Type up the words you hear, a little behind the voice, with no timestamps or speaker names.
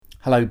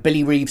Hello,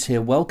 Billy Reeves here.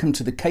 Welcome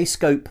to the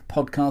Kscope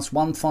Podcast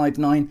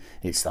 159.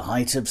 It's the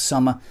height of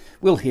summer.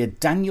 We'll hear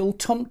Daniel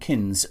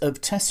Tompkins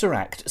of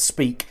TESSERACT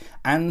speak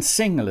and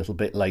sing a little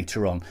bit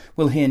later on.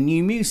 We'll hear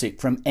new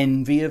music from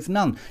Envy of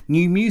None,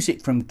 new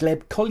music from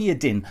Gleb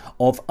Kolyadin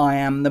of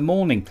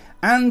IAMTHEMORNING,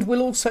 and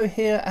we'll also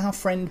hear our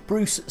friend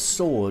Bruce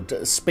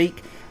SOORD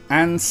speak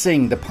and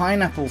sing The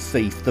Pineapple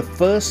Thief, the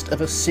first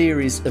of a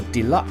series of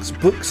deluxe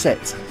book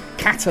sets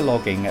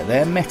cataloguing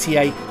their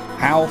métier.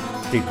 How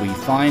did we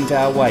find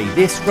our way?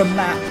 This from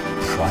that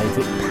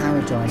private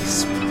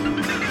paradise.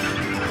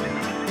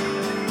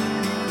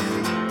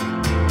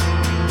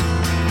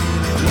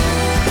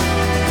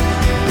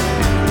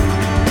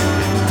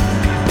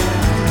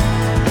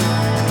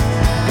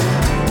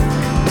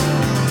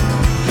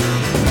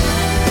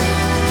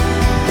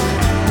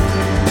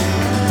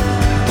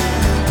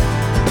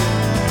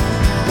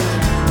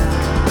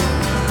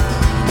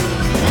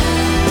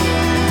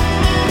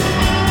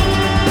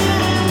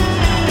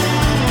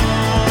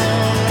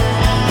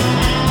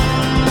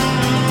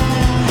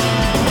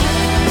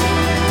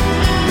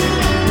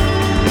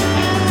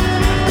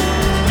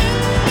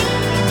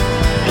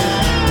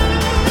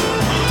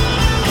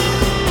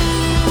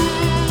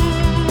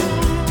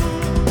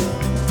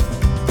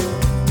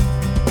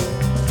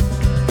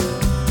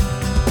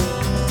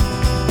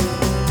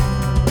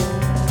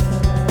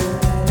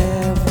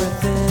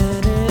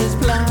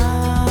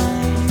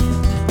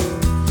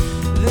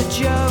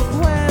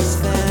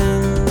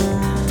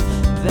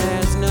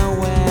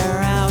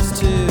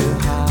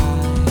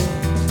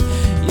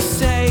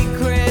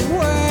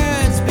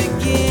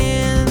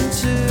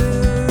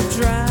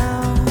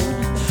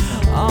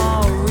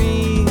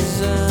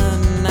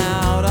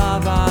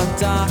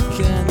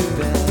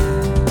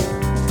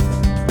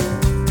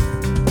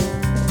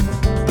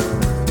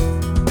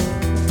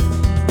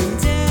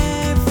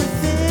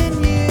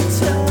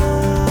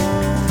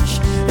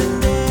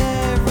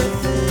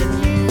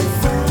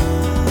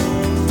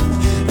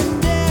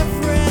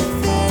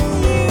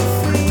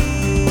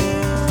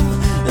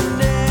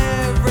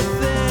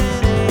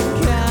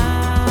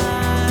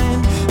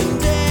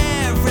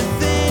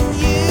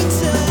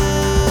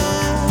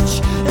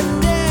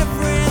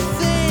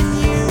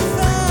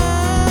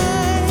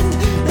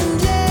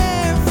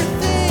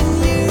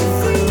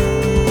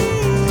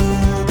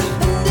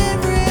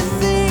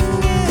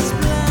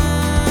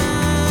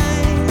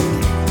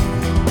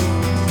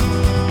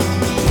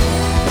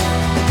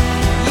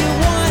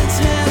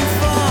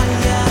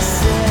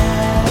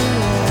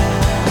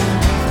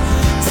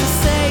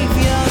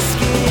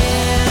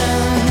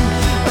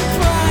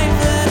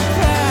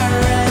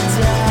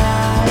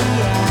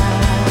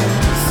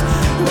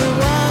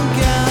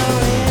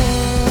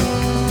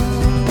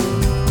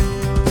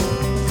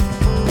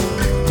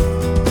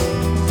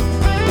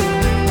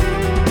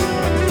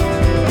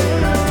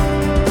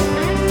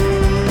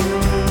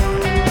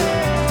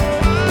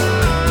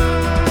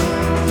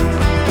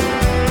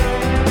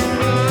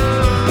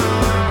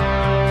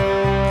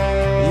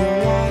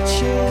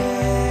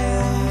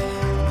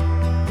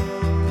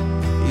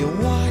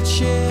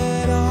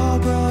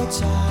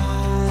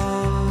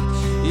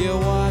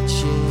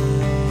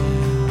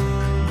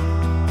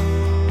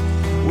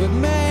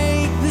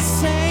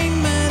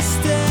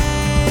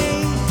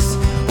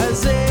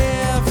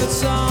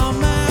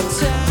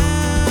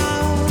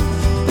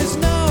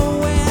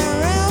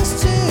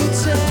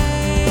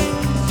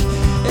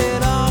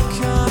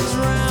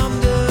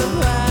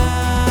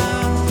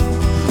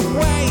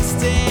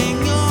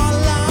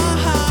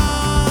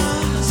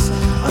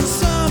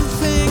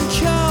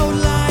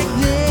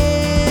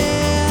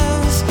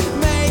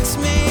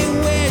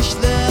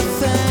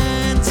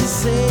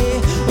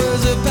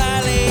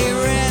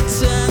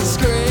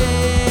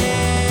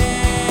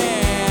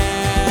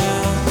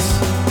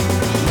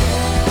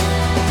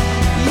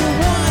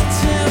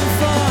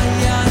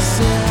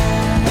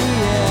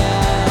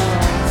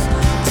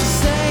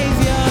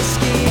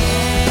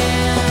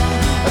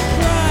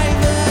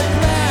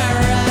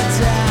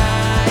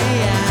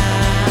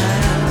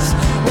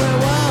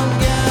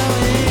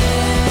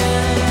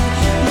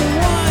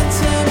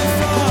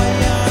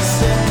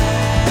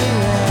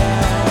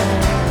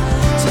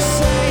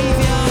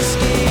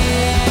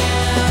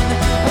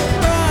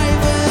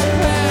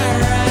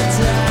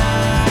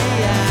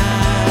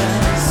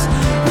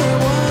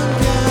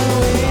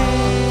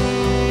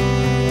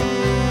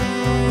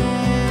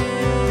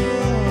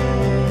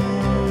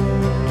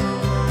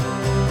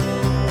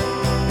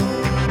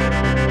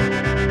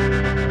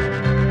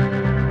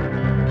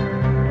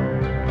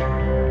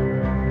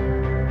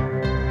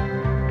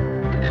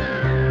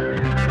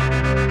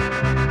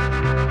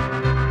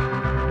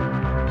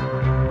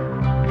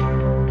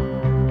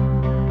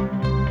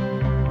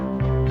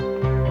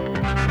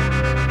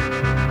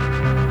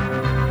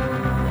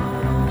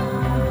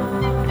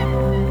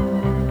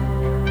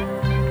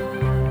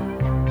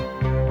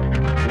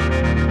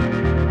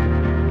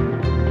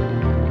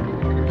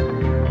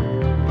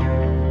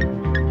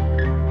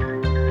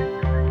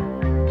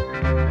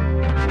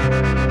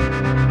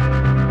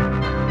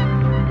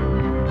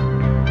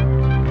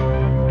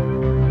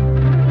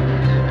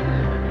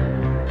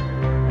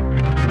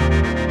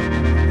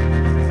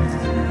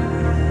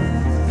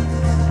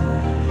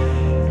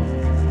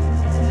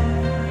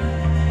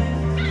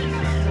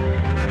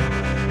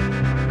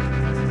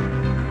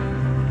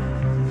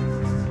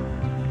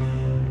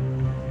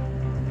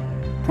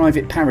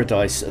 Private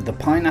Paradise, The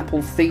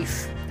Pineapple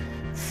Thief,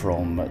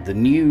 from the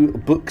new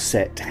book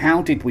set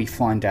How Did We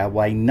Find Our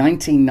Way,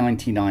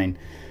 1999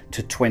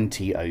 to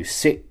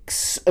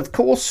 2006. Of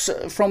course,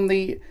 from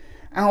the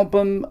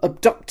album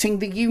Abducting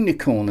the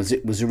Unicorn, as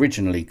it was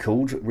originally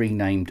called,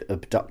 renamed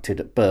Abducted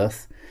at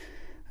Birth.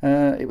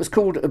 It was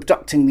called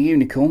Abducting the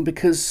Unicorn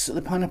because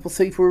the Pineapple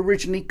Thief were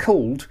originally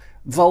called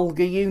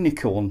Vulgar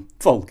Unicorn.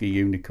 Vulgar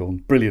Unicorn,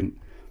 brilliant.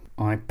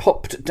 I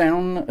popped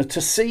down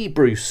to see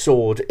Bruce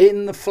SOORD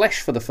in the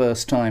flesh for the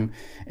first time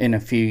in a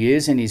few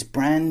years in his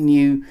brand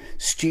new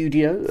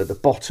studio at the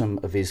bottom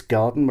of his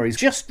garden, where he's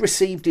just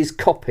received his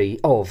copy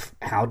of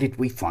How Did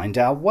We Find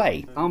Our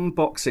Way?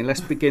 Unboxing,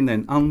 let's begin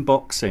then.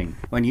 Unboxing.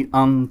 When you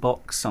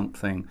unbox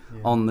something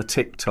on the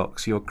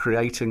TikToks, you're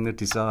creating the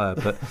desire,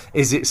 but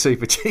is it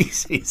super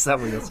cheesy? Is that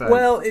what you're saying?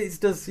 Well, it's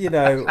just,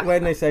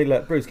 when they say,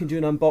 look, Bruce, can you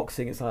do an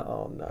unboxing? It's like,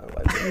 oh no,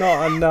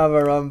 not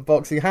another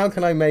unboxing. How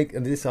can I make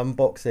this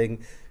unboxing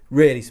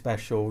really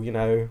special,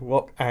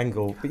 what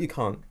angle? But you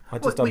can't. I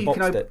just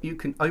unboxed it. You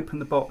can open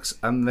the box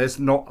and there's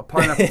not a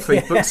Pineapple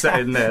Thief book set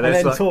in there. And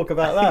then talk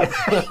about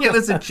that. Yeah,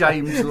 there's a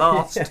James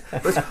Last.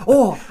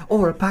 Or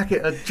a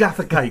packet of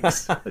Jaffa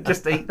Cakes.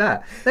 Just eat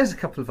that. There's a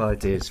couple of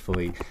ideas for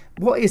you.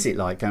 What is it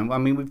like? I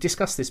mean, we've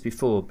discussed this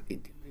before.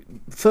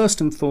 First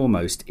and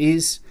foremost,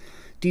 do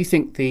you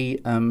think the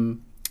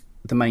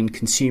main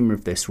consumer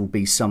of this will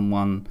be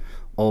someone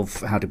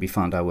of How Did We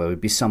Find Our Way,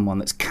 would be someone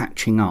that's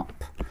catching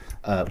up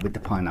with the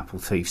Pineapple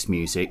Thief's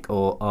music,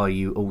 or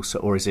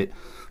is it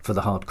for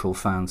the hardcore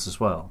fans as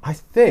well? I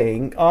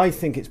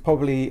think it's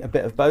probably a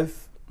bit of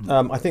both.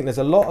 I think there's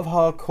a lot of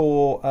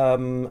hardcore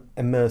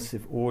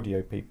immersive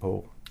audio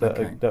people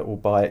that will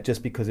buy it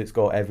just because it's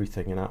got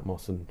everything in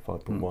Atmos and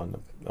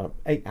 5.1.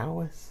 8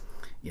 hours,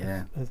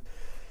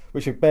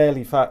 which would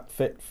barely fit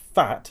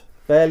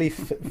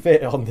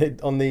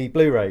on the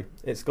Blu-ray.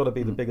 It's got to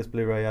be the biggest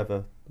Blu-ray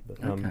ever.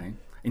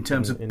 In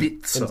terms of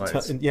bit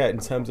size. In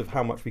terms of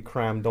how much we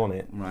crammed on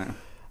it. Right.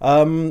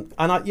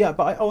 But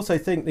I also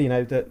think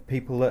that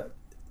people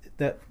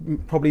that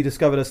probably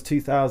discovered us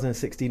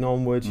 2016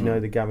 onwards,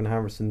 the Gavin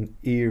Harrison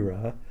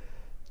era,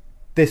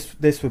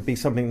 this would be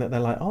something that they're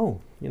like,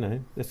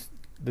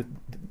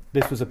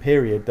 this was a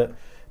period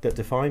that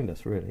defined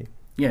us, really.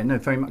 Yeah, no,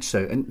 very much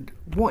so. And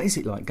what is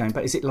it like going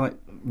back? Is it like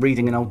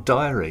reading an old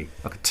diary,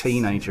 like a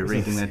teenager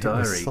reading their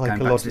diary, going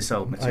back to this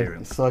old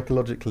material?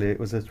 Psychologically, it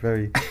was a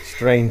very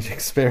strange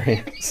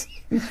experience.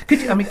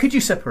 Could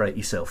you separate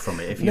yourself from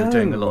it if you were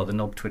doing a lot of the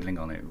knob twiddling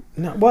on it?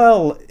 No,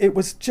 well, it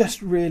was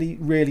just really,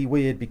 really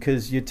weird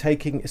because you're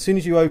taking, as soon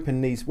as you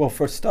open these, well,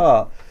 for a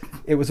start,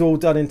 it was all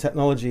done in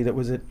technology that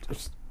was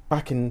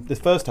back in the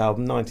first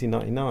album,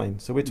 1999.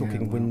 So we're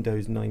talking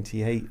Windows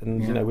 98,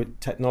 and with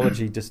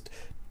technology just.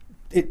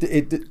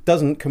 It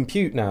doesn't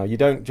compute now. You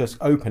don't just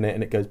open it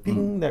and it goes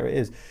ping, there it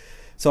is.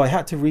 So I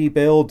had to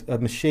rebuild a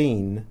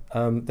machine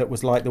that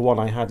was like the one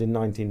I had in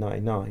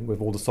 1999 with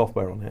all the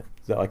software on it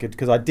that I could,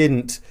 because I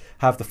didn't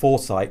have the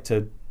foresight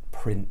to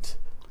print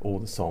all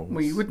the songs.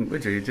 Well, you wouldn't,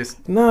 would you?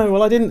 No,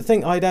 well, I didn't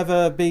think I'd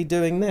ever be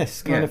doing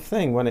this kind of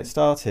thing when it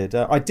started.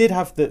 I did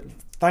have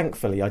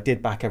thankfully, I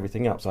did back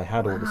everything up, so I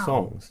had all the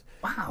songs.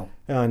 Wow.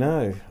 Yeah, I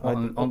know.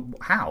 On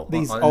how?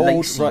 These like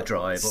old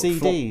drive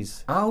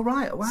CDs. Oh,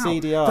 right. Wow.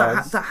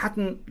 CDRs. That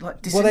hadn't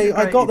disintegrated.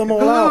 Well, I got them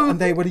all out, and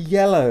they were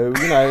yellow,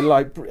 and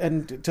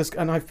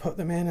I put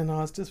them in, and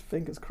I was just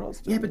fingers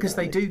crossed. Yeah, because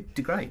they do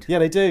degrade. Yeah,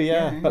 they do.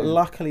 Yeah, but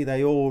luckily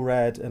they all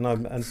read,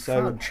 and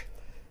so Fudge.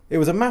 It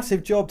was a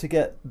massive job to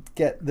get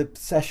the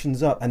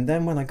sessions up, and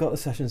then when I got the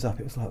sessions up,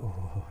 it was like,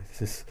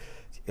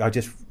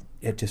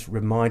 it just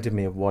reminded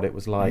me of what it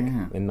was like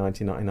in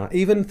 1999.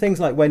 Even things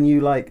like when you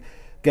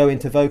go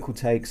into vocal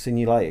takes and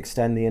you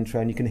extend the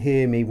intro and you can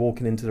hear me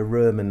walking into the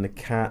room and the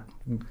cat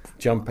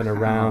jumping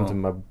around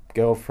and my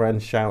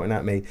girlfriend shouting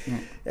at me.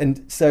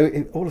 And so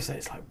all of a sudden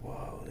it's like,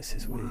 whoa, this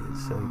is weird.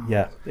 So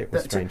yeah, it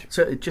was strange.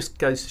 So it just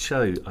goes to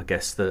show, I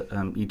guess, that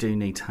you do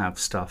need to have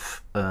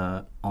stuff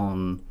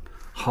on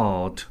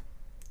hard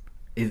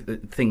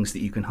things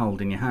that you can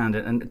hold in your hand,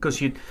 and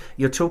because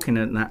you're talking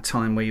at that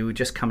time where you were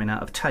just coming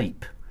out of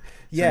tape.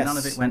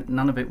 Yes. So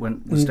none of it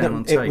was down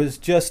on tape. It was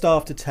just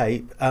after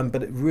tape,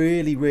 but it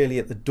really, really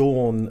at the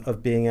dawn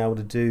of being able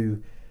to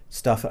do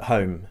stuff at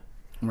home.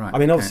 Right. I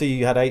mean, obviously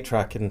you had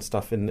 8-track and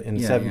stuff in the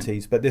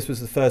 70s, but this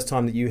was the first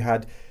time that you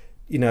had,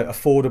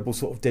 affordable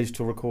sort of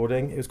digital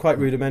recording. It was quite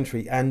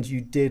rudimentary, and you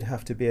did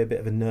have to be a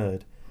bit of a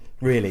nerd.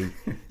 Really,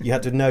 you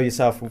had to know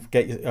yourself,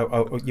 get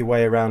your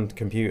way around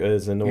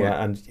computers and all that,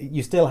 and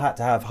you still had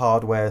to have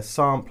hardware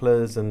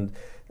samplers and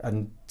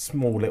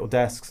small little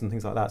desks and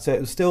things like that. So it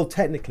was still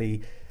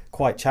technically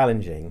quite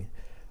challenging.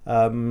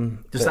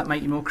 Does that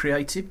make you more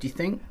creative, do you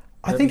think?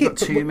 I think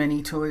it's too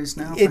many toys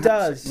now. It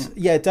does.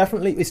 Yeah,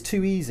 definitely. It's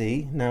too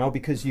easy now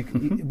because you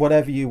can,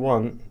 whatever you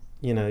want,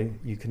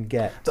 you can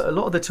get. But a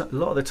lot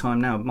of the time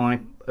now,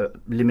 my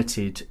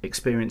limited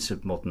experience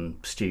of modern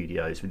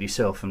studios with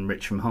yourself and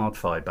Rich from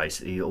Hardfire,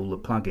 basically all the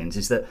plugins,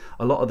 is that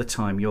a lot of the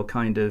time you're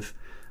kind of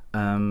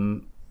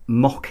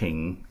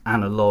mocking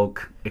analog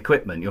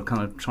equipment. You're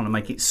kind of trying to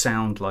make it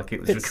sound like it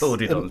was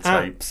recorded on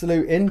tape.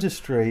 Absolute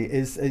industry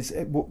is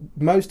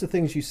most of the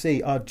things you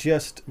see are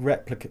just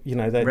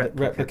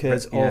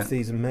replicas of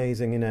these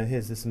amazing.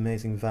 Here's this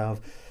amazing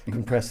valve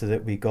compressor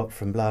that we got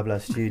from blah blah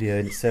studio,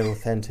 and it's so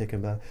authentic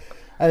and blah.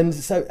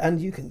 And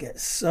you can get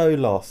so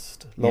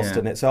lost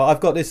in it. So I've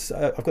got this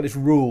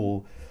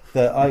rule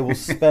that I will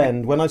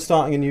spend when I'm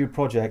starting a new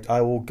project.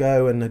 I will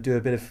go and do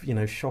a bit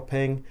of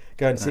shopping,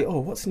 go and see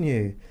what's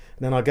new.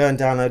 And then I'll go and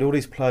download all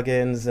these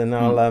plugins, and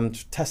I'll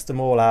test them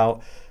all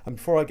out. And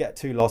before I get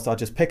too lost, I'll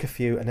just pick a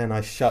few, and then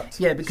I shut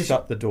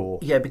the door.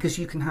 Yeah, because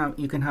you can have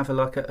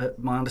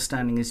my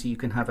understanding is you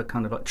can have a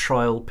kind of like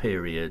trial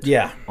period.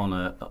 Yeah. On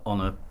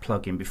a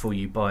plugin before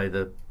you buy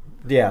the.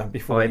 Yeah,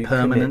 before you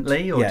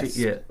permanently,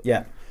 commit.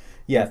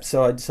 Yes.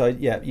 So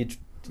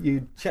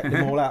you check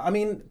them all out. I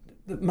mean,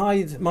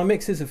 my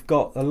mixes have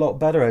got a lot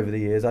better over the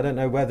years. I don't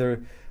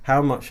know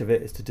how much of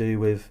it is to do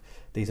with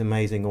these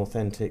amazing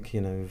authentic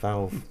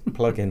valve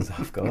plugins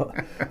I've got,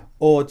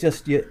 or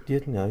just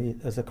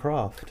as a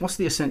craft. What's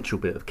the essential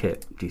bit of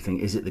kit, do you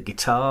think? Is it the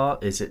guitar?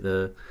 Is it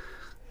the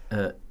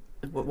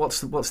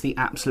what's the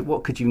absolute,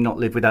 what could you not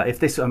live without? If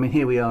this, I mean,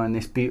 here we are in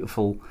this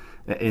beautiful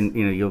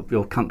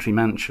your country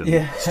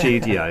mansion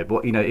studio,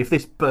 but if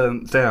this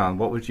burnt down,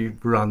 what would you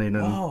run in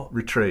and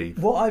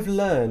retrieve? What I've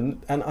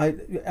learned, and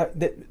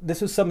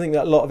this was something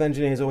that a lot of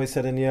engineers always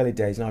said in the early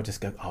days, and I just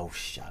go, oh,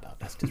 shut up,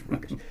 that's just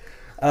rubbish.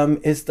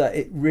 Is that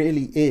it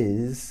really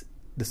is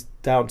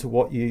down to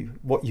what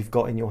you've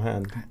got in your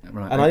hand.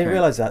 Right, and I didn't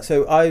realise that.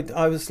 So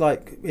I was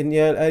like, in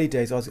the early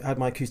days, I had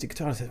my acoustic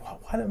guitar, and I said,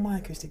 why don't my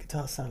acoustic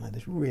guitars sound like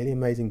this really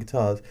amazing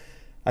guitars?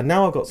 And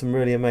now I've got some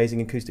really amazing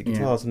acoustic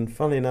guitars, and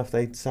funnily enough,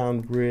 they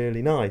sound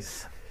really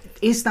nice.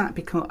 Is that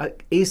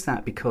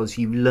because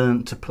you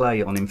learnt to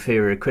play on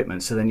inferior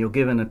equipment? So then you're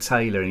given a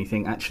Taylor, and you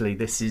think, actually,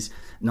 this is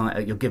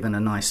you're given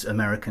a nice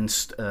American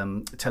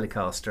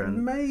Telecaster,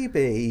 and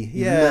maybe,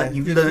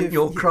 you've learnt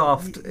your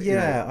craft.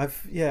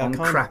 On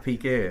crappy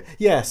gear.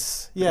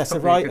 Yes, a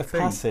rite of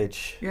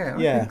passage. Yeah,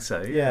 I think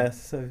so.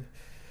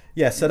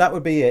 So that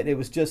would be it. It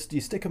was just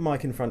you stick a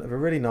mic in front of a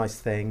really nice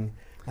thing,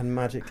 and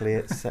magically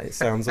it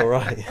sounds all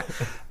right.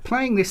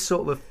 Playing this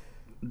sort of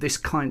this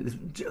kind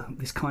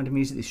of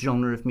music, this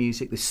genre of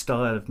music, this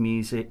style of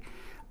music,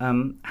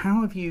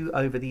 how have you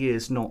over the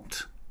years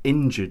not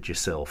injured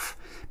yourself?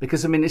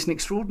 Because I mean, it's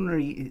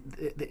extraordinary.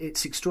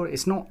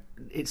 It's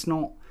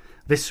not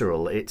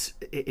visceral. It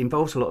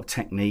involves a lot of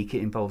technique.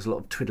 It involves a lot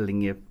of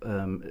twiddling your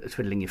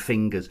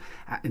fingers.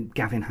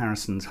 Gavin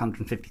Harrison's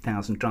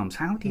 150,000 drums.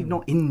 How do you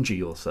not injure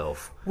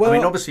yourself? Well, I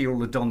mean, obviously you're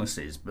all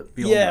Adonises, but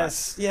beyond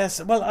that.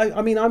 Yes. Well,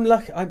 I mean, I'm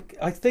lucky.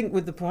 I think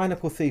with the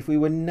Pineapple Thief, we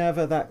were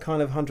never that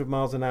kind of 100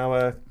 miles an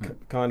hour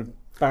kind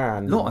of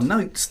band. A lot of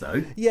notes,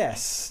 though.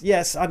 Yes.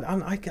 I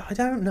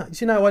don't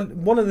know.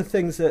 One of the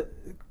things that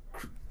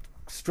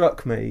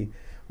struck me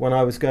when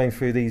I was going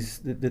through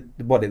these, it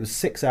was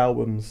 6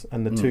 albums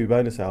and the 2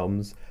 bonus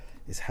albums,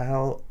 is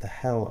how the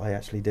hell I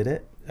actually did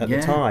it at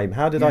the time.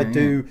 How did I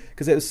do?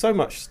 Because it was so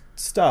much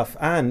stuff,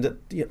 and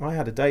I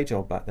had a day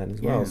job back then as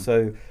well.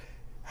 So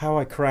how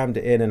I crammed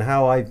it in and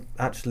how I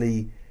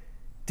actually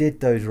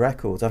did those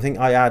records. I think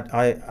I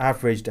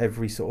averaged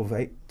every sort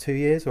of 2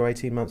 years or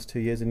 18 months, 2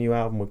 years, a new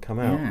album would come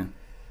out. Yeah.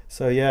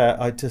 So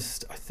I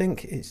just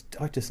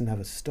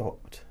never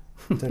stopped.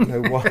 I don't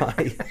know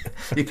why.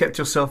 You kept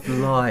yourself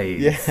alive.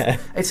 Yeah.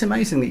 It's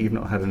amazing that you've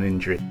not had an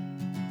injury.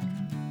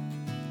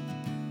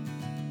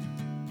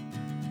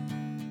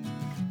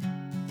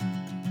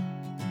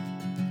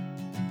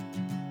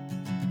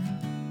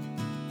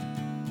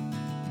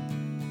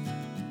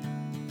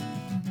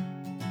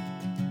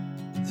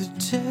 The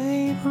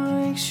day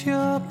breaks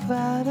your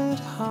battered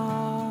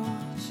heart.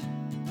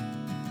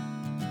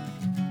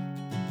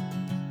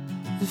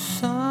 The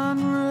sun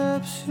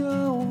rips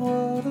your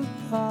world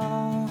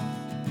apart.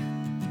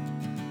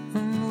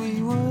 And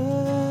we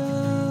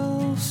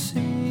will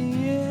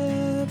see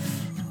it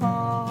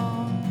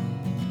fall.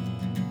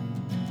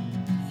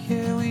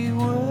 Yeah, we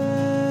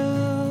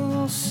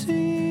will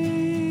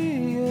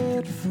see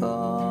it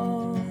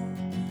fall.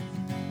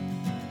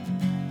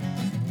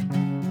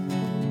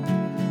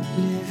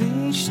 Live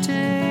each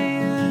day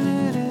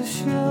and it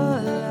is your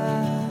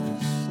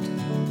last.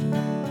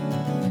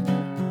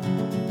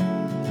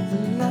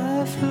 The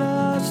life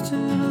lost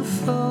in a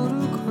photograph.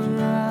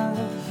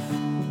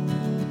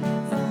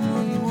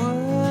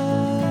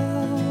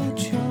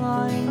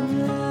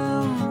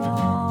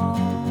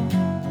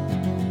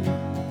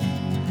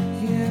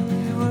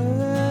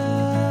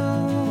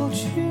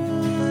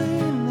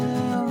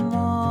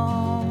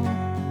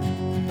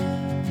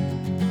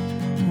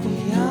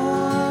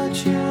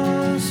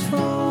 Just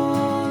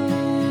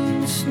falling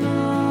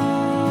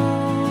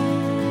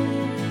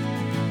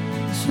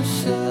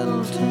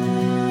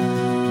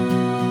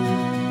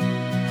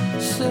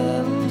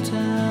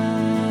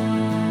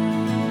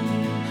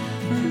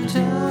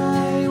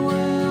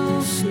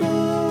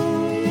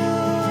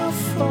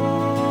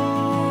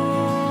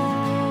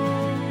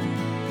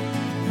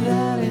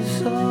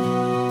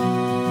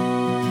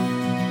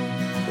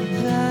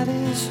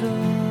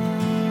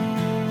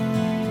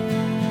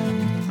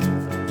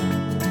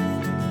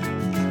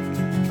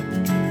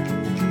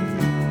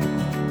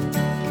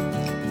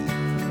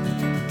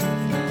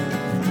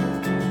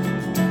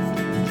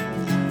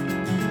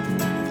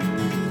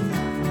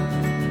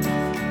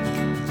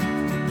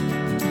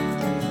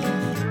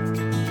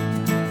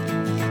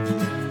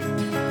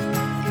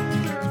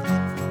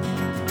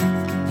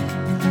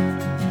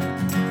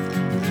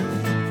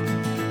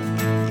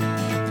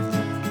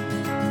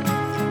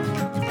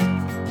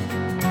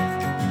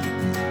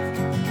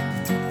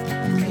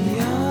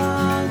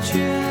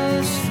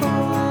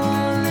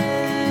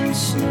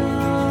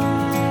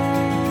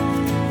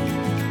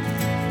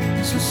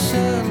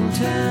settle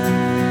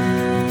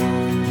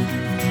down,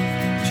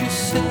 just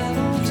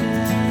settle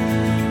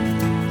down,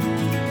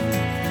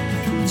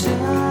 and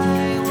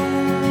I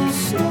will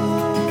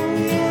slow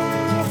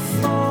your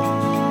fall.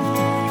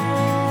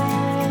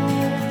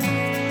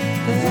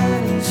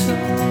 That is all,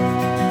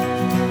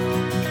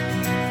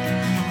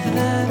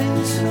 that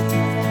is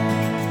all.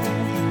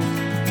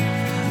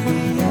 We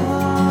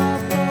are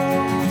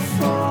both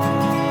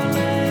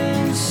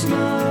falling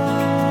slow,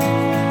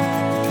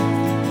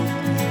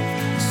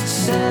 so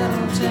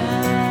settle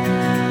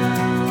down,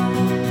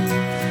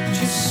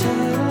 just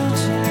settle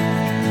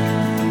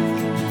down,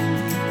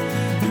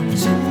 and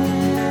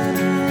turn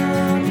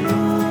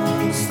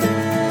amongst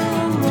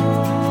them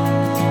all.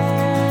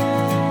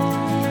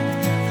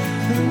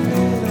 The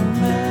little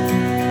man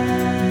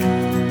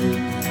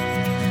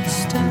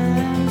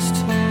stands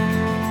tall.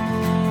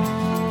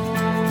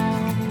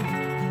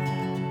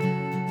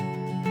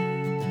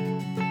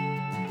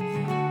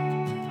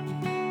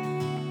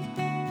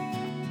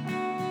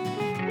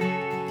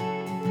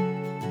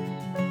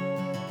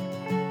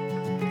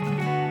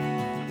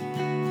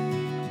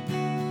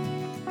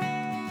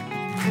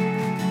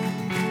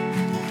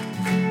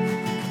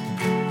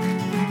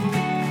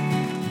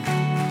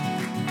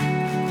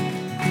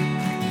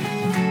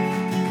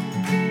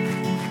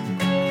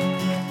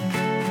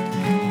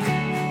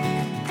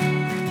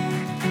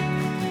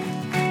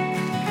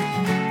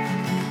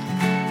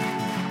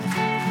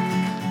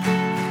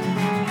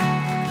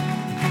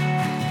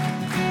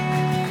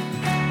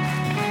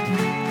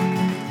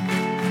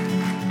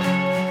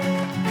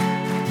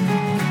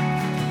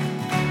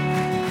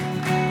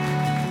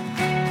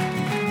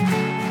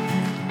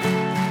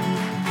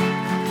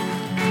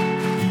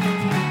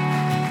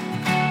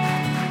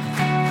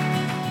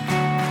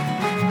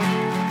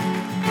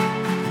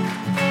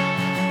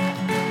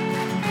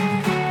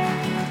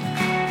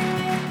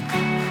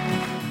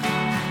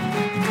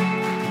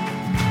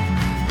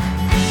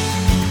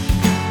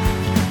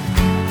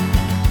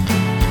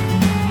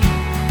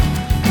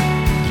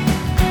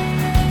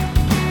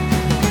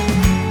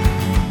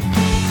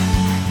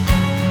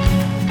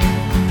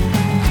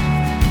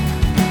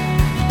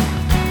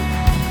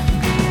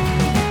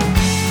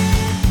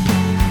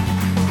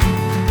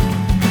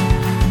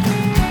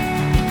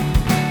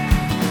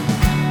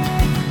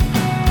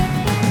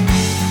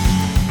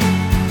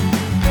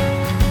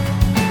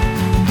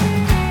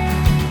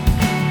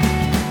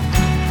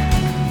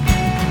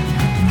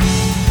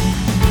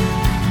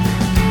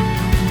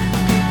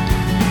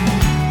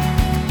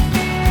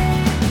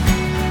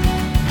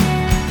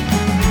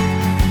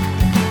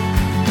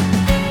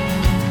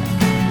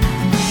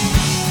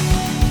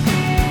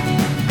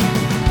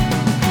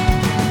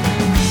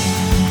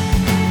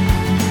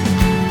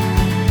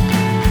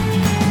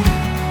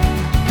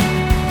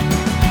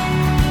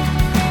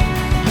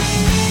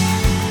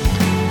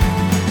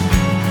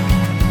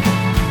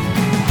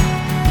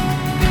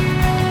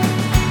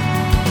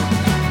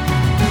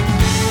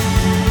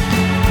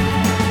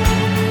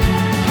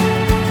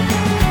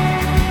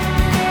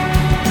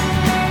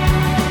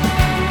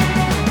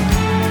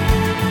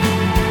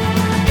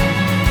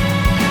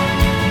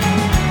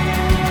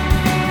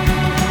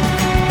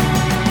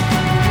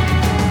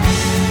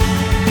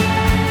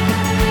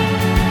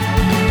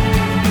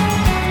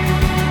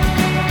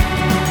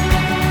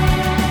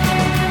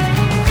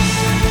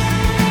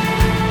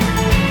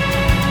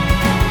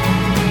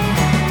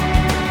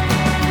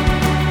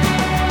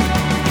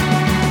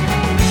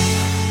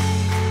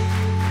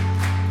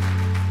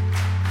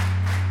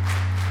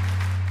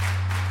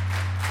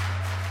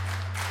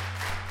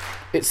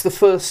 It's the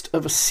first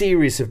of a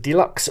series of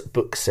deluxe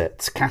book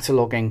sets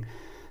cataloguing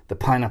the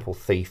Pineapple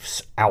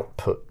Thief's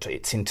output.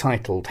 It's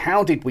entitled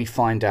How Did We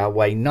Find Our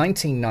Way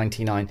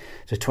 1999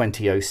 to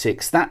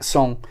 2006. That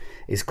song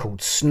is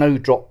called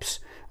Snowdrops,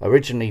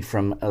 originally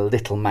from A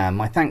Little Man.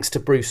 My thanks to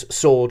Bruce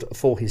SOORD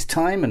for his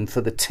time and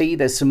for the tea.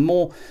 There's some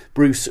more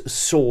Bruce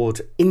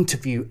SOORD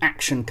interview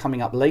action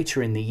coming up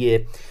later in the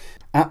year.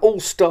 Our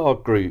all-star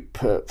group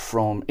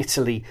from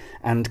Italy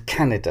and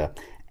Canada,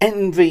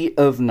 Envy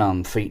of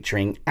None,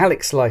 featuring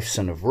Alex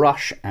Lifeson of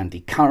Rush, Andy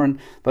Curran,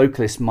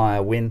 vocalist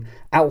Maya Wynn,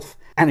 Alf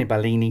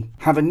Anibalini,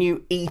 have a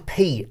new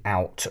EP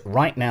out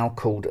right now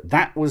called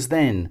That Was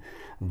Then,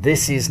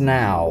 This Is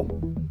Now.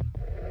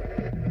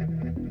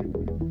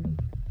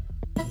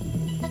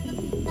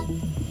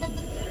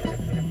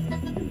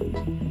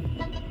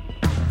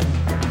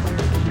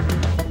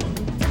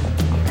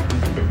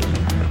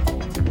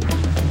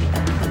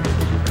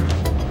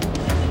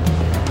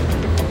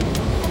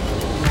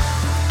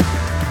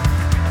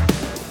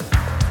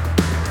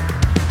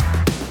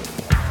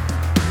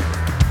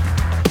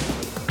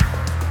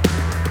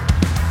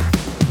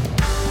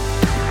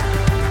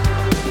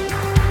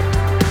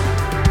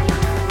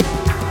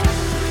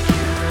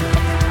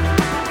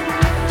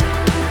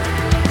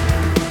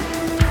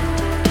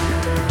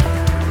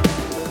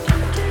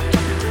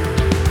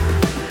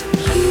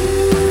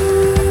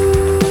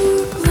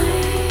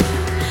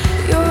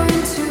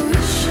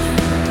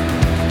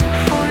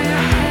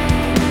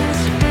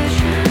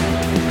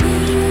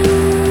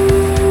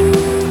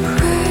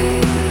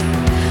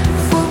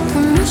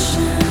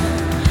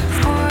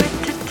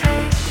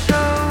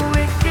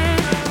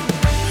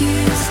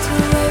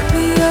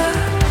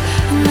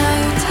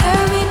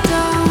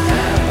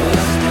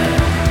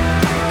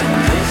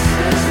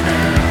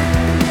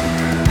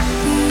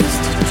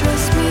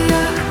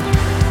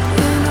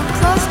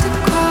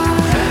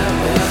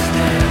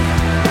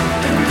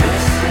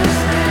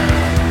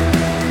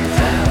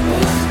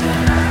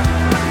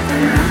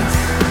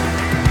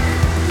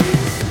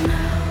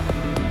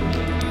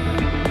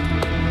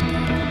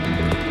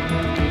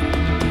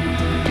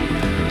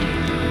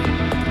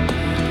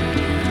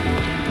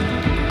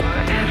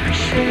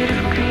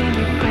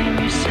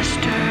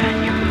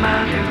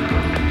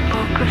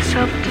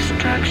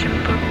 self-destruction,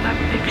 put my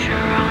picture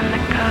on the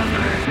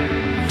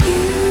cover.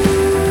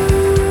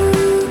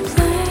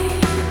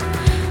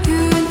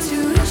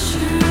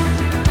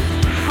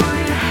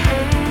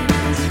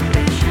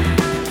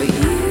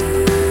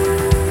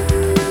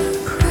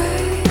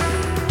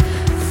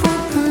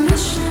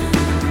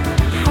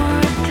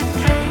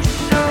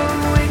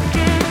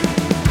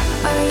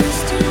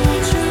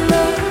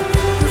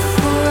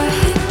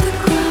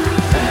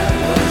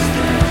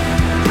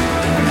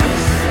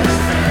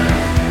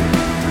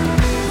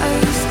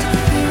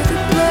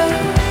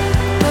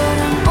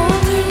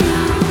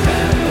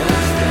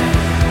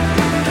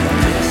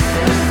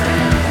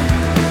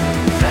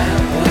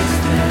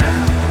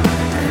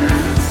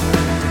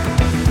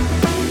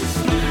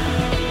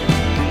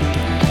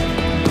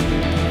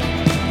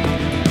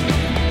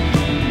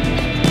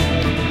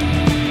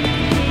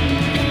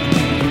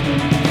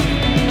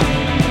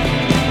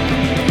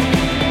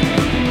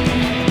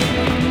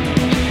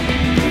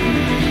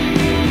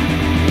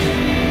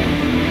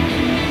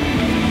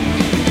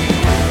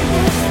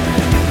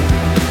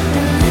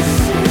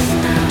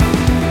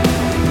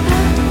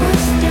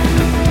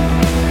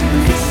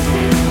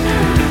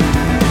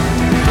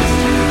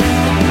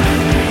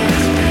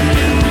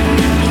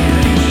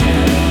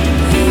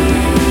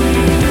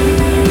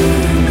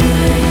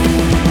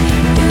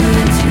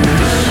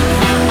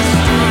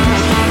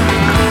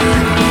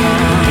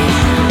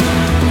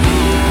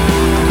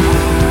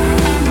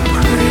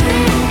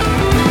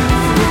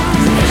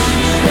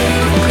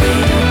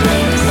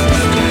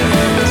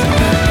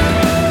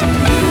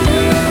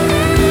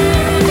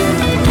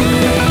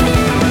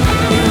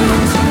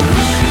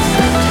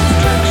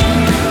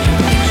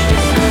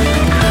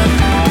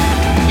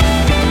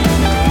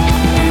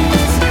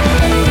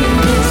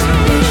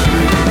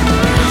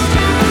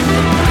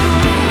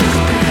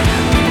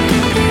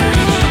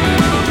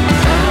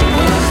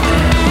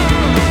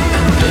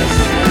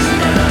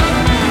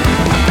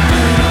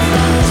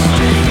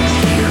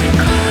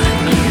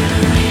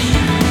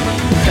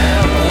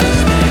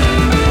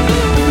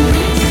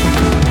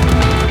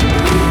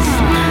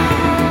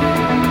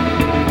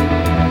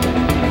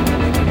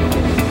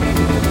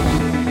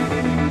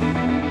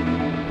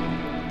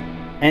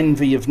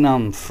 Envy of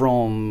None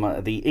from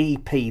the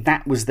EP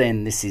That Was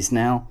Then, This Is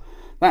Now.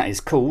 That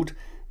is called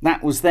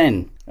That Was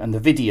Then, and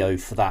the video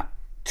for that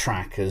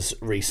track has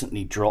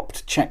recently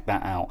dropped. Check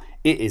that out,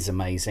 it is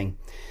amazing.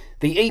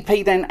 The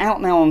EP then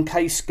out now on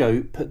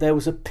Kscope. There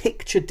was a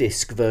picture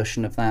disc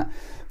version of that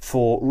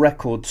for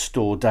Record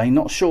Store Day.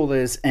 Not sure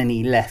there's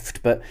any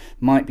left, but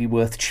might be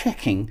worth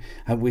checking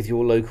with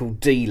your local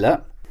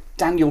dealer.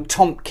 Daniel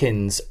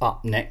Tompkins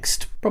up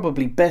next,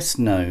 probably best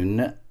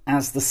known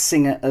as the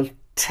singer of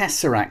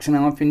TESSERACT.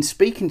 Now, I've been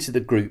speaking to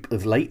the group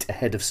of late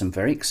ahead of some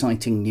very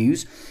exciting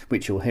news,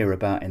 which you'll hear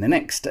about in the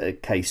next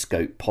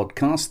Kscope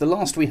podcast. The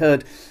last we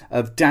heard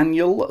of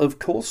Daniel, of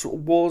course,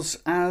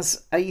 was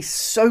as a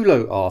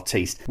solo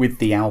artist with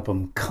the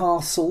album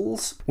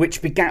Castles,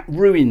 which begat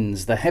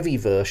Ruins, the heavy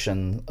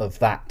version of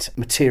that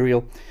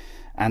material,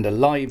 and a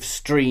live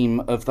stream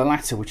of the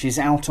latter, which is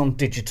out on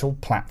digital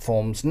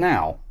platforms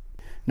now.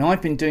 Now,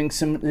 I've been doing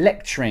some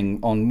lecturing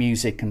on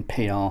music and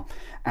PR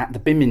at the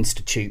BIM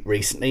Institute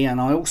recently, and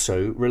I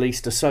also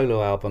released a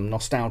solo album,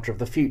 Nostalgia of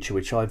the Future,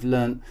 which I've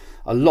learnt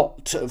a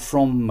lot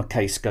from my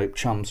Kscope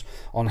chums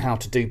on how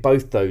to do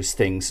both those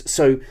things.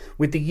 So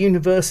with the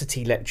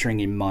university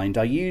lecturing in mind,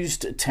 I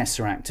used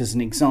TESSERACT as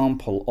an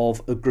example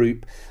of a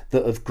group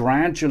that have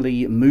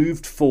gradually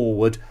moved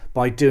forward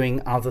by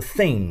doing other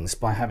things,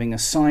 by having a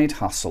side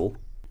hustle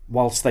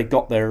whilst they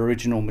got their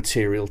original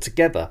material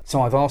together.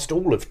 So I've asked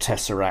all of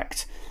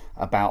TESSERACT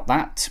about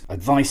that.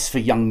 Advice for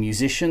young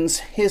musicians.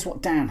 Here's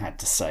what Dan had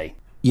to say.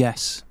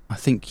 Yes, I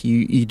think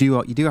you do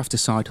have to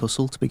side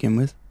hustle to begin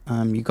with.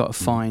 You've got to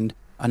find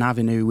an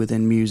avenue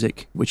within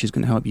music which is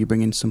going to help you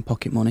bring in some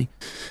pocket money.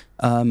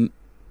 I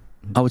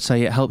would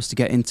say it helps to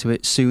get into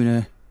it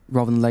sooner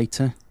rather than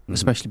later,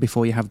 especially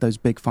before you have those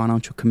big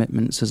financial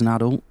commitments as an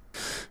adult,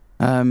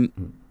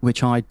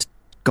 which I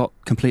got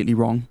completely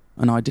wrong,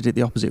 and I did it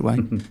the opposite way.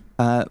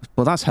 But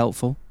that's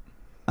helpful.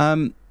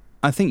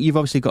 I think you've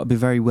obviously got to be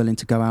very willing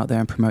to go out there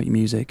and promote your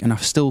music, and I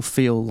still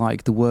feel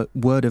like the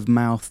word of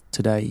mouth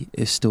today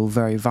is still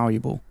very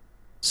valuable.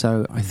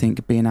 So I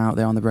think being out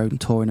there on the road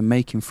and touring and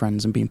making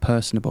friends and being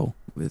personable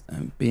with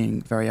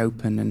being very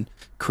open and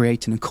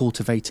creating and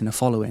cultivating a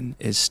following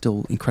is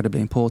still incredibly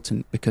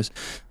important, because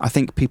I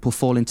think people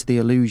fall into the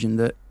illusion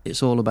that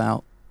it's all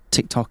about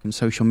TikTok and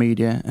social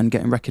media and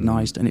getting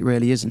recognised, and it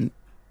really isn't.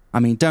 I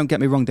mean, don't get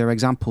me wrong, there are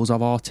examples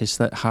of artists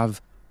that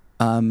have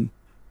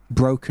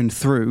broken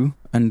through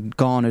and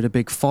garnered a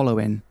big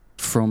following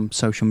from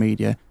social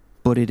media,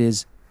 but it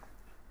is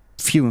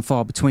few and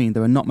far between.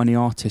 There are not many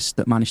artists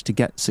that manage to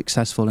get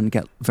successful and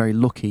get very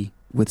lucky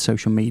with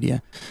social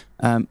media.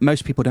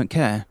 Most people don't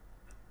care,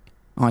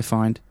 I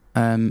find,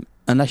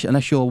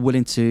 unless you're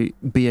willing to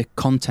be a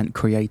content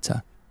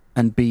creator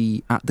and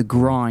be at the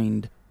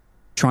grind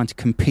trying to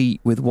compete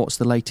with what's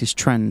the latest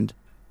trend.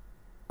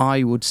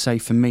 I would say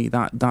for me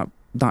that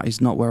that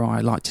is not where I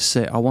like to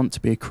sit. I want to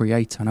be a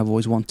creator, and I've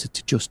always wanted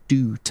to just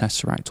do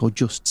Tesseract or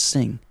just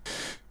sing.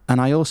 And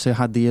I also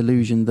had the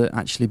illusion that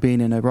actually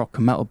being in a rock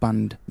and metal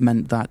band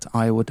meant that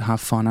I would have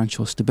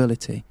financial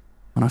stability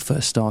when I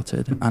first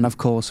started. And of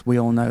course, we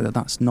all know that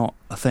that's not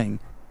a thing.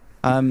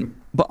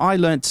 But I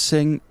learned to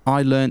sing,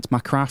 I learned my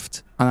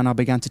craft, and then I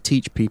began to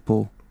teach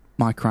people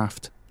my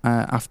craft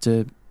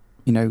after,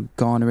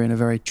 garnering a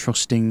very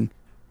trusting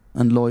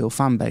and loyal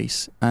fan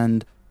base.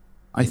 And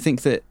I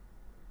think that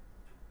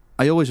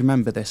I always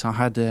remember this. I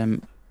had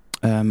an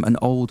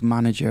old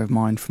manager of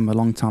mine from a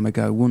long time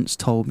ago once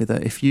told me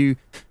that if you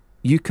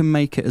can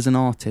make it as an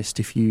artist,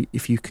 if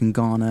you can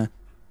garner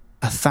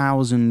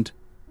 1,000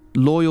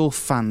 loyal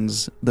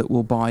fans that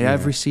will buy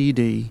every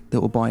CD,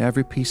 that will buy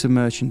every piece of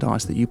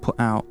merchandise that you put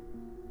out.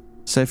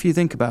 So if you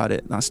think about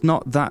it, that's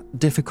not that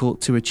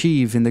difficult to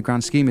achieve in the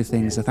grand scheme of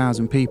things,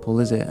 1,000 people,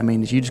 is it? I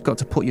mean, you just got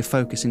to put your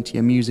focus into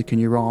your music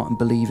and your art and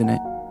believe in it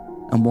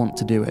and want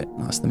to do it.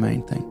 That's the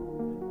main thing.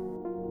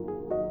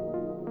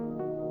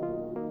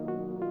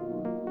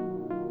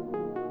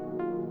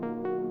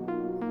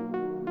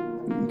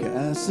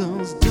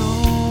 Castles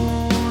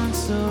don't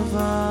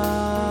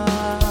survive.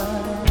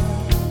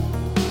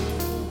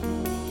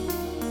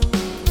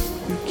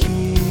 The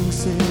king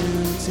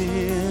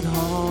scented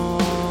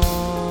hearts.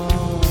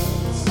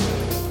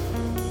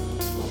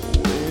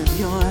 With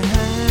your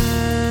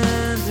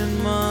hand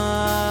in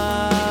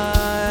mine,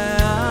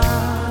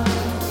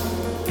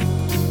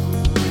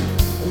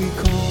 we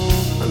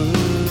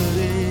conquered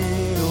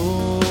it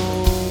all.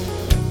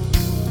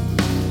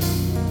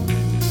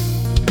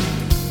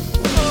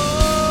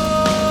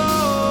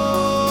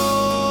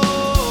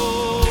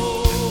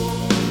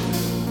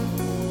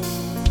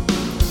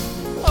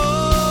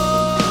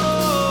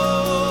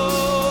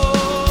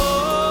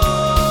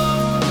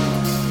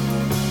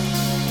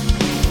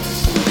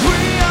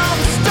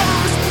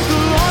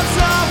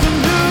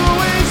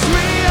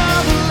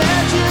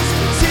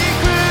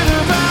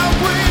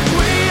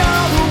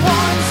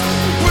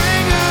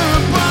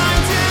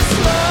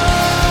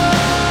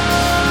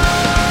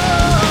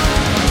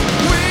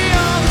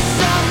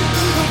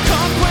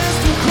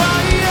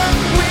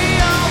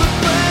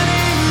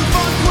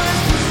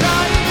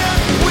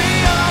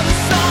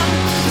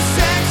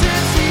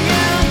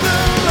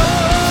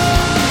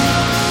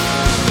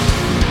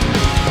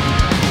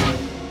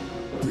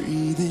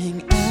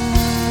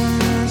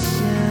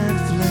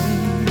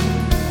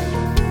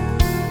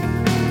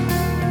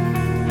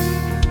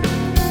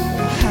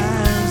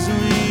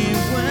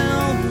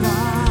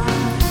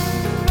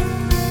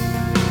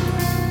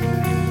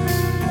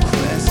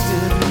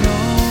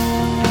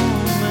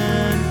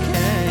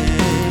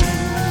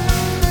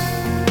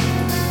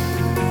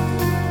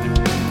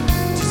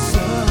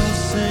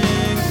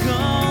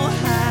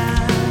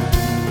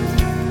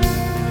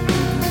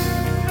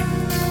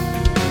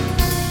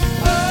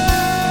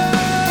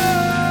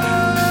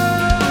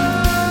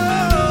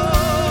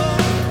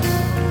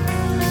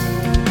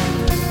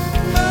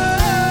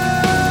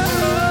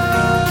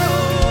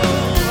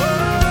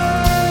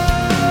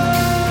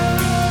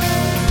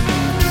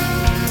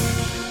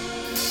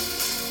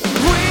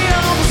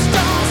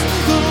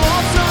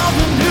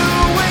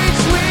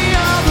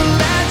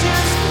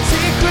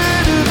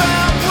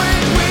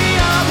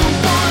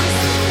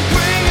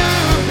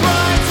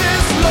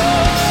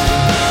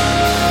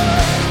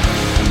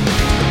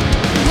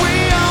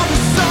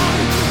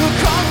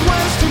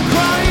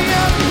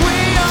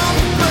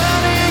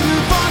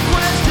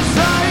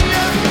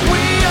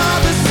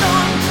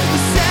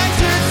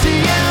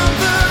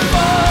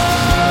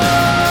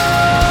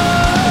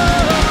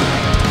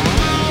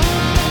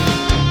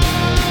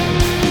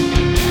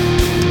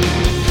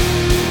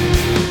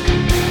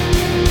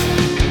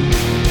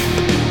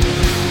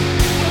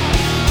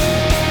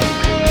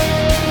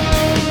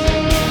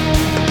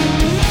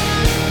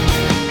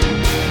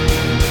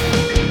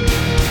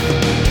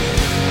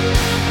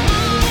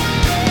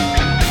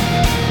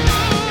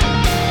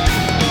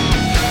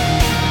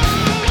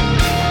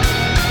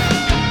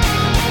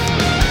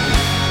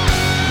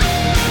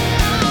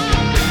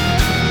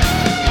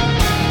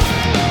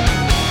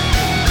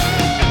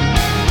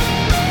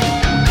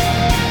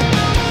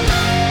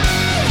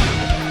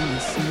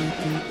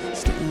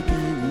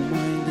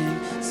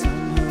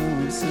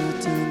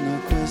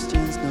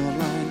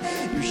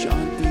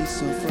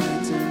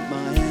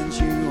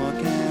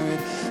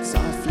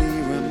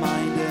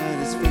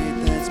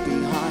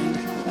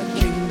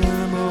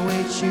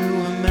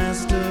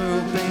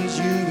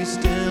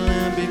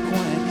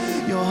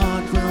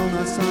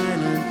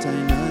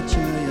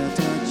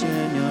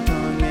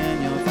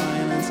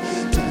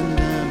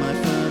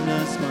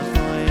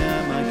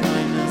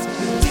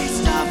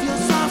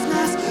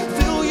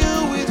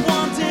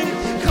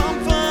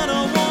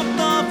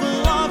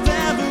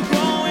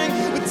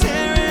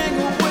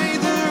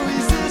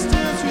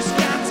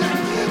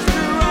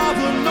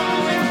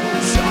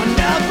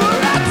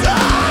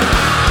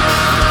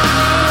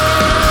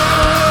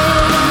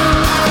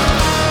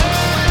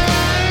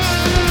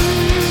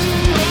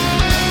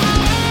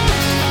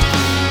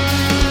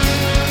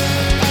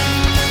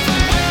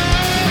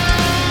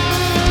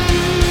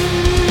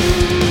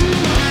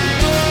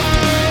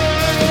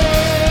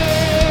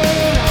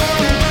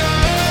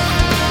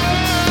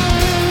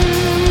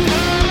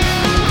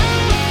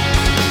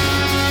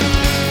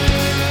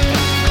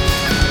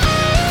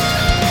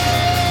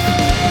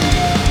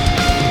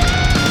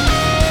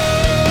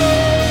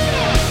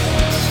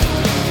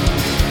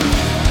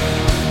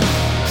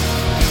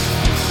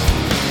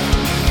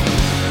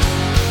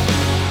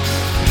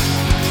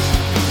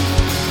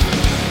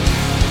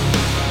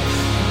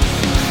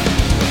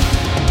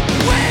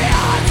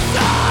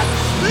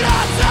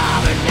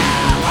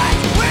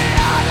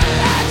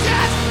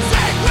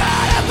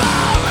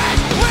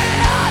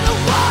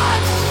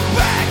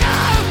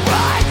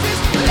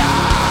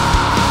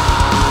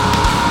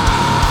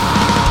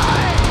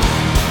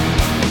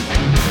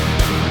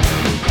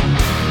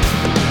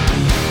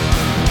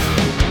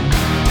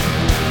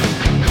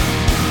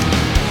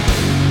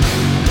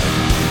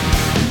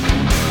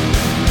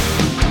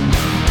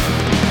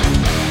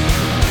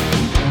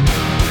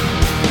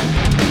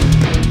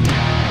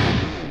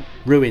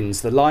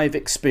 Ruins, the live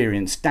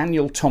experience,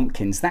 Daniel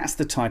Tompkins, that's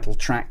the title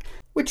track,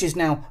 which is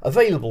now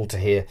available to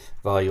hear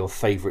via your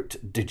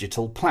favourite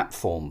digital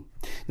platform.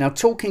 Now,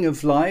 talking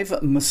of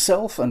live,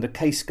 myself and a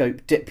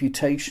Kscope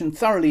deputation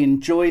thoroughly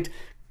enjoyed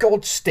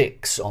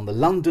GODSTICKS on the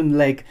London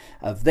leg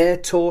of their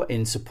tour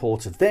in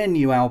support of their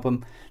new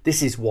album.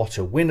 This is what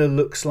a winner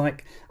looks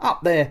like,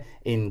 up there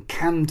in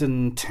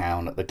Camden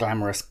Town at the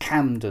glamorous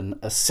Camden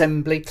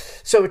Assembly.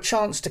 So a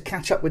chance to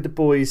catch up with the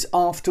boys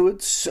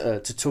afterwards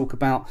to talk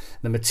about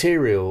the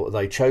material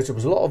they chose. There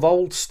was a lot of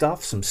old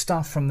stuff, some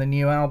stuff from the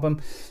new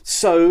album.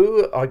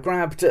 So I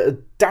grabbed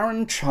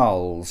DARRAN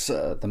CHARLES,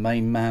 the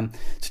main man,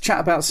 to chat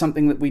about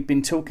something that we'd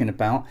been talking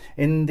about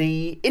in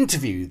the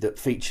interview that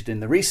featured in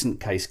the recent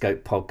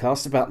Kscope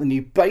podcast about the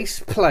new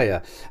bass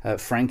player,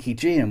 Frankie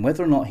G, and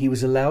whether or not he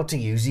was allowed to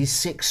use his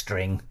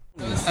 6-string.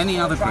 Any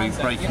other group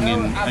breaking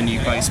in a new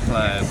bass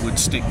player would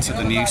stick to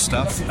the new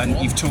stuff, and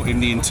you've taught him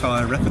the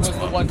entire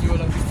repertoire.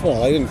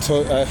 Well, I didn't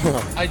talk,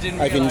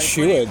 I've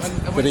ensured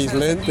that he's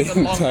learnt the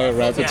entire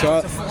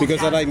repertoire, because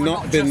had I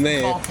not been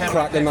there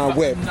cracking that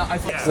whip,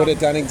 would have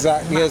done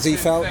exactly as he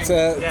felt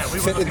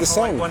fitted the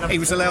song. He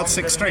was allowed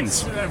 6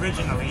 strings. Do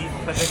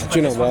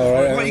you know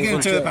what? What are you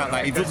going to do about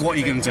that? What are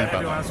you going to do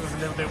about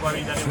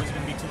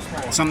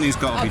that? Something's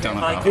got to be done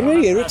about It it.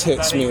 really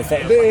irritates me. In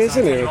fact, there is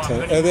an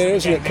irritant. There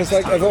isn't it? Because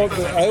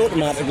I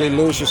automatically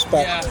lose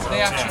respect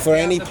for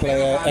any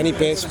player, any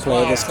bass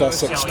player that's got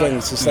 6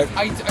 strings. It's like,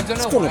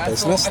 it's gone to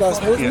business.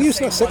 What are you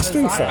using a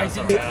 6-string for?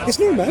 It's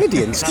not a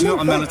melody instrument. It's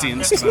not a melody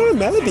instrument. It's not a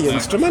melody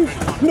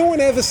instrument. No one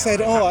ever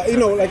said, oh, you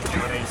know, like,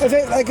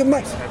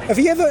 have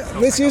you ever?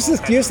 Let's use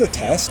the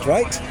test,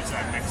 right?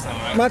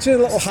 Imagine a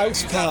little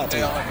house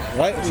party,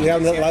 right? You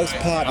have a little house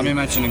party. I'm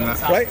imagining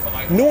that. Right?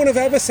 No one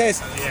ever says,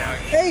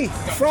 hey,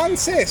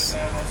 Francis,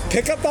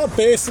 pick up that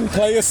bass and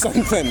play us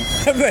something,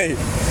 have they?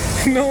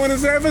 No one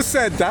has ever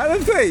said that,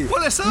 have they?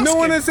 Well, let's ask him. No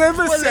one has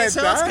ever said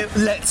that.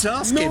 Let's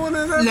ask him. No one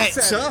has ever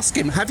Let's said ask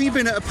him. Have you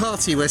been at a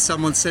party where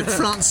someone said,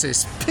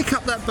 Francis, pick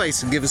up that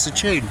bass and give us a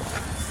tune?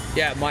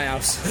 Yeah, at my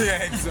house.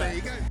 Yeah, exactly. There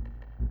you go.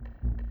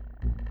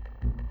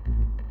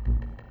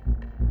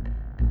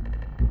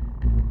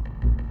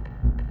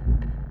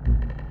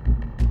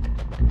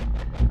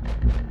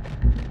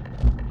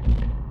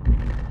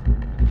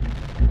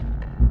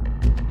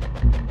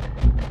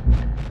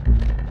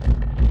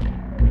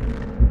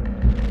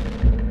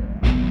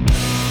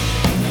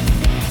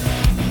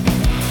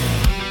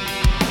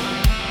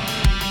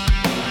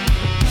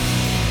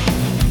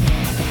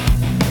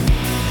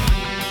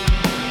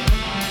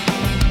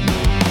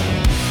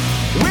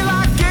 Will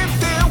I get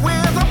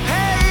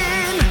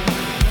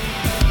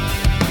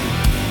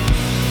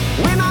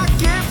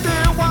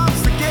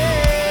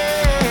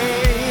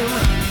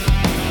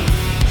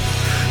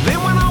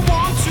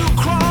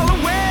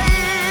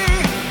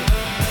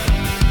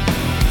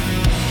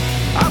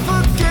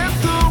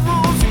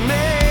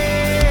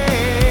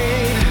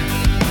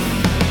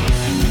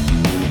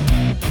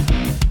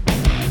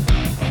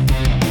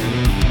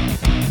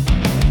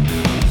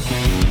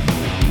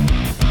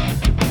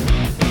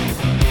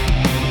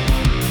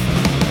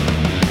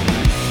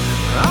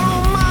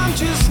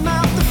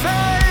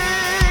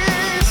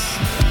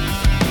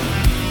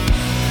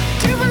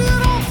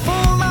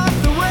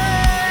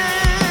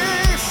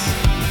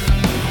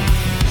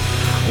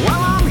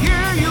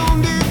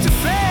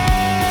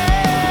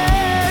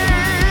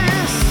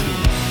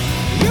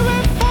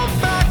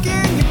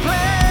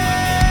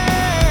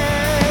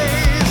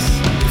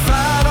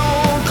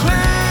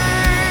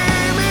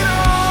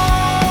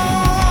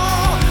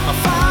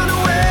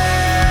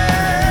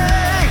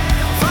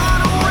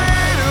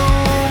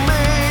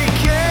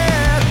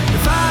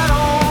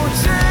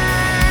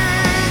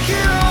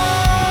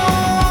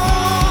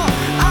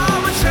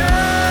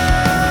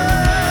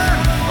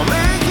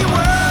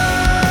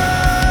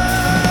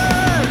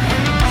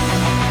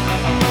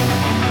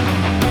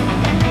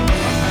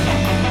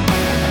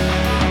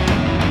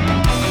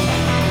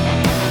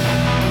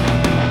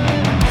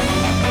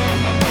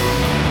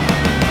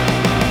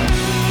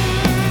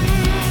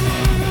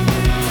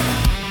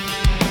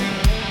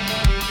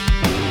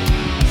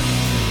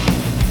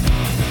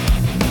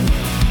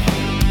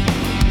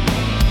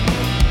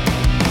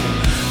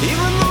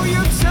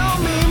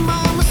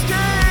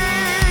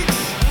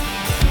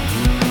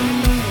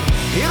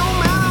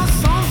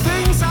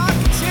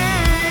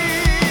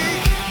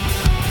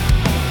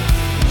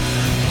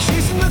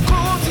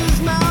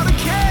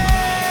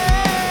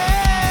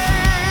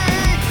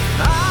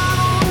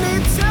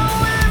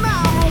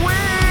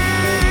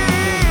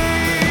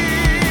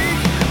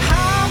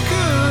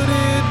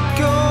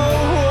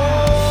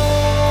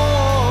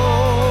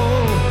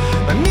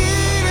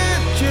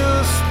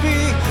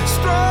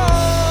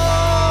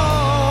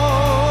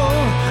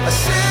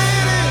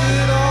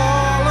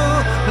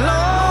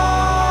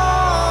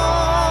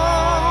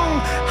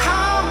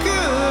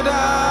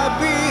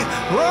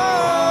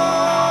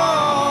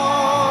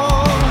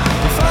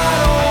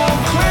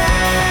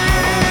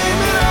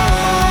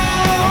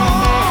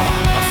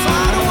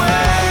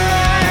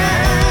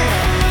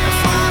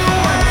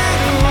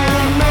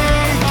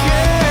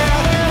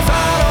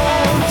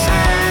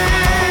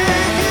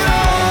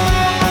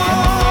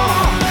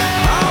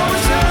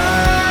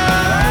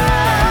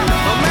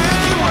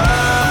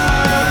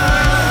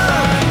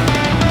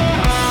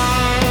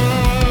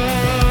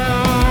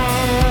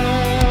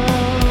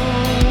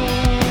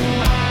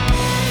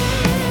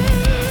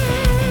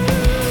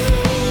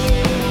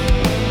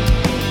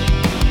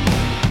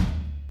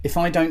If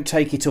I Don't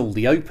Take It All,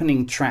 the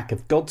opening track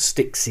of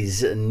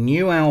GODSTICKS'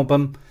 new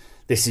album.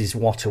 This is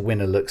what a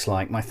winner looks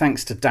like. My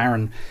thanks to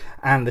Darren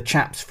and the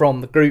chaps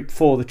from the group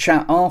for the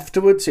chat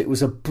afterwards. It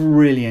was a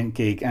brilliant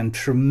gig and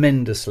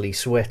tremendously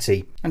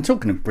sweaty. And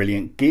talking of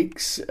brilliant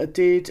gigs,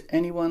 did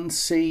anyone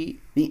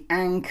see the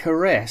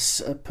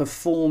Anchoress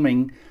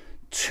performing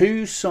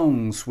 2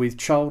 songs with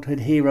childhood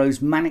heroes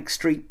Manic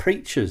Street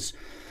Preachers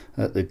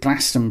at the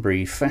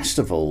Glastonbury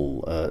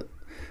Festival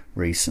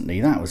recently?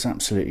 That was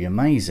absolutely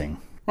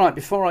amazing. Right,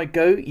 before I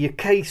go, your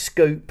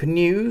Kscope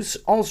news.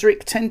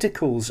 Osric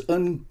Tentacles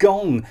and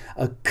Gong,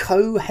 a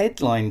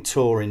co-headline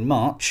tour in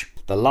March.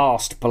 The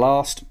Last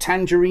Blast,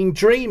 Tangerine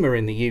Dream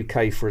in the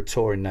UK for a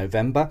tour in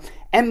November.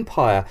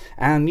 Empire,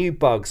 our new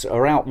bugs,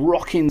 are out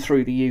rocking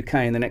through the UK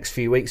in the next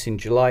few weeks in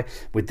July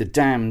with The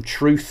Damn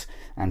Truth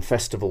and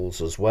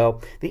festivals as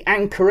well. The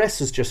Anchoress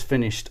has just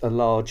finished a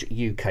large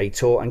UK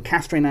tour, and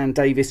Catherine Ann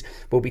Davis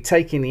will be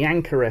taking the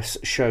Anchoress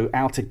show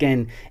out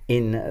again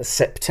in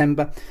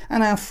September.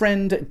 And our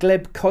friend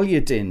Gleb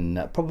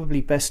Kolyadin, probably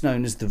best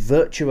known as the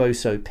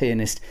virtuoso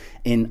pianist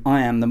in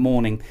I Am the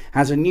Morning,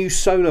 has a new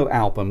solo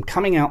album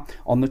coming out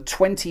on the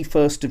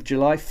 21st of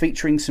July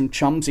featuring some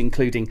chums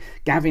including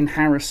Gavin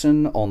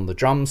Harrison on the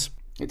drums.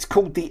 It's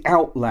called The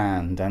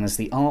Outland, and as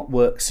the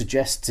artwork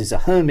suggests, is a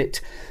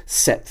hermit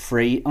set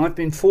free. I've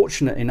been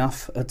fortunate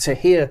enough to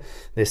hear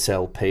this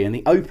LP, and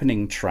the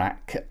opening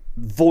track,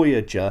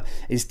 Voyager,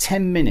 is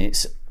 10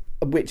 minutes,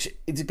 which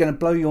is going to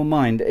blow your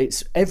mind.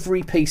 It's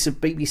every piece of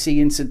BBC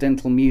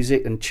incidental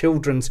music and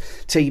children's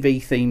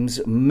TV themes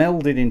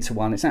melded into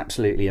one. It's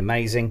absolutely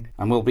amazing,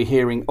 and we'll be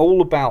hearing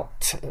all about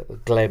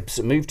Gleb's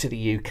move to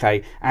the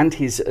UK and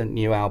his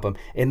new album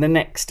in the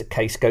next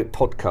Kscope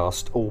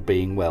podcast, all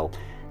being well.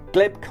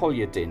 Gleb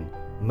Kolyadin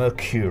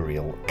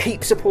Mercurial.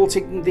 Keep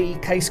supporting the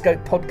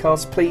Kscope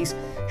podcast, please.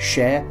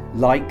 Share,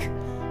 like,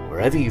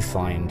 wherever you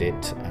find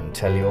it, and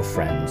tell your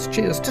friends.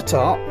 Cheers,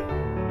 ta-ta.